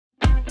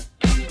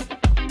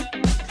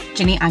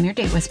Ginny, I'm your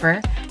date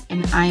whisperer,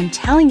 and I'm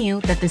telling you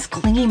that this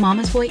clingy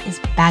mama's boy is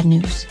bad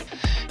news.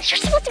 You're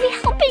supposed to be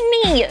helping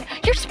me.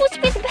 You're supposed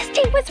to be the best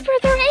date whisperer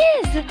there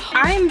is.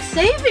 I'm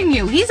saving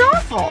you. He's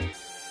awful.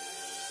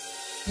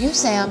 You,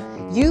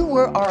 Sam, you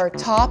were our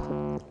top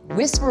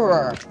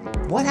whisperer.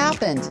 What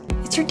happened?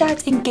 It's your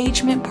dad's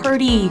engagement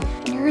party,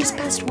 and you're his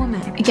best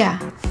woman. Yeah,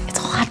 it's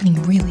all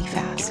happening really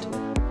fast.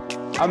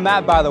 I'm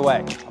Matt, by the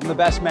way. I'm the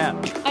best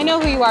man. I know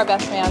who you are,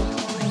 best man.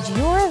 And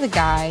you're the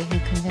guy who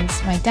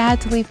convinced my dad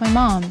to leave my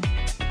mom.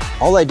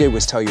 All I did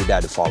was tell your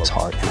dad to follow his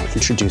heart, and I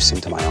introduced him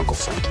to my Uncle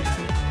Frankie.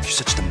 You're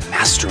such the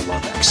master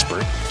love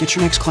expert. Get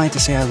your next client to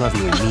say I love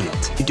you and mean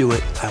it. You do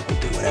it, I will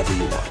do whatever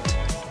you want.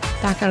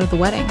 Back out of the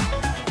wedding.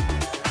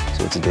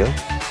 So what's the deal?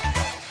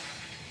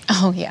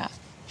 Oh, yeah.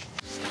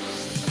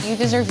 You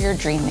deserve your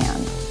dream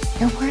man.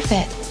 You're worth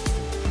it.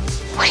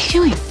 What are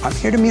you doing? I'm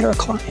here to meet our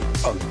client.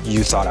 Oh,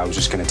 you thought I was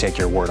just gonna take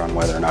your word on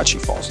whether or not she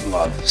falls in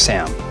love.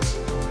 Sam,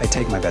 I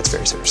take my bets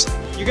very seriously.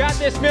 You got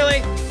this,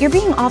 Millie? You're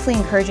being awfully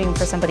encouraging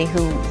for somebody who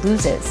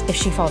loses if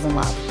she falls in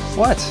love.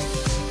 What?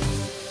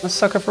 I'm a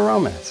sucker for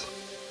romance.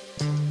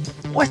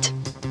 What?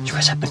 You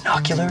guys have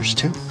binoculars,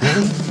 too?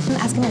 Really?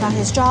 Ask him about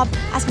his job.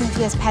 Ask him if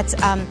he has pets.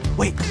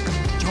 Wait, do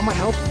you want my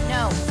help?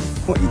 No.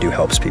 What you do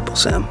helps people,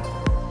 Sam.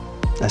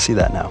 I see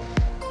that now.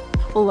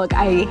 Well, look,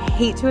 I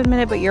hate to admit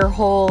it, but your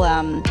whole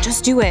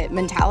just do it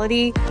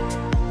mentality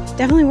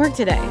definitely worked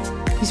today.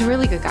 He's a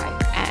really good guy,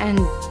 and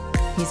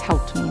he's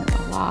helped me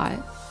a lot.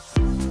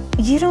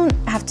 You don't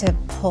have to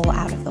pull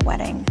out of the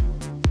wedding.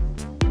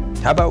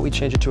 How about we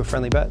change it to a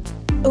friendly bet?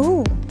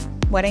 Ooh,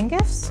 wedding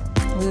gifts?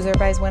 Loser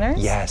buys winner?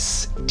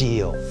 Yes,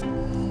 deal.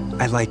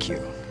 I like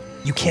you.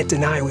 You can't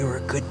deny we were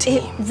a good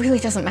team. It really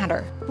doesn't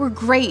matter. We're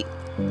great.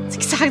 It's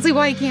exactly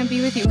why I can't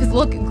be with you, because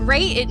look,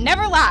 great, it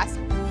never lasts.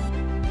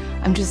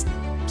 I'm just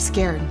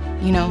scared,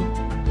 you know,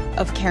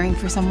 of caring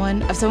for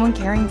someone, of someone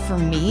caring for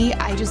me.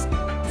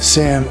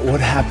 Sam, what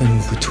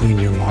happened between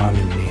your mom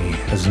and me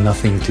has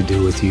nothing to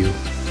do with you.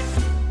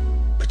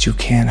 But you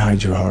can't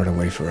hide your heart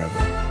away forever.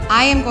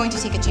 I am going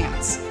to take a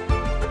chance.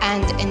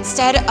 And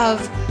instead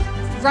of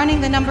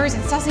running the numbers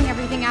and sussing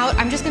everything out,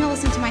 I'm just going to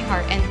listen to my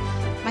heart. And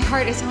my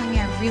heart is telling me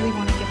I really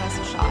want to give us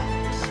a shot.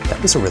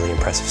 That was a really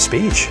impressive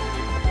speech.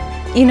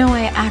 You know,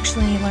 I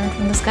actually learned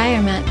from this guy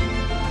I met.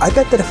 I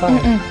bet that if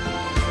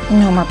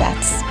No more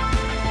bets.